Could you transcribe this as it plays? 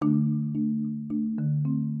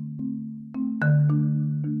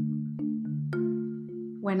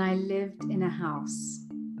when I lived in a house.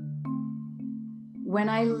 When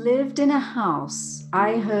I lived in a house,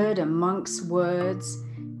 I heard a monk's words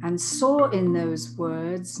and saw in those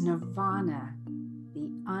words nirvana, the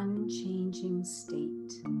unchanging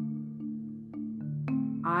state.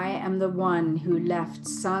 I am the one who left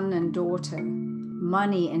son and daughter,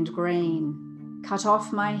 money and grain, cut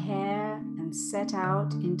off my hair and set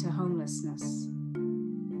out into homelessness.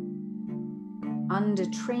 Under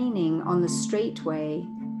training on the straight way,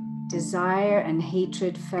 desire and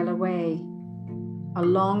hatred fell away,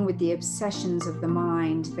 along with the obsessions of the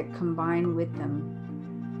mind that combine with them.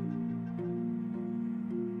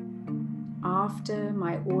 After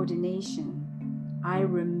my ordination, I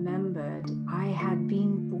remembered I had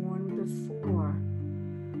been born before.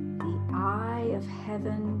 The eye of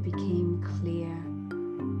heaven became clear.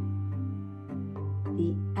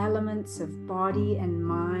 The elements of body and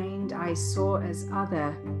mind I saw as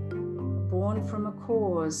other, born from a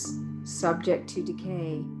cause, subject to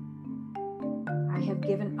decay. I have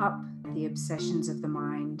given up the obsessions of the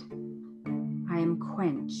mind. I am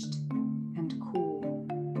quenched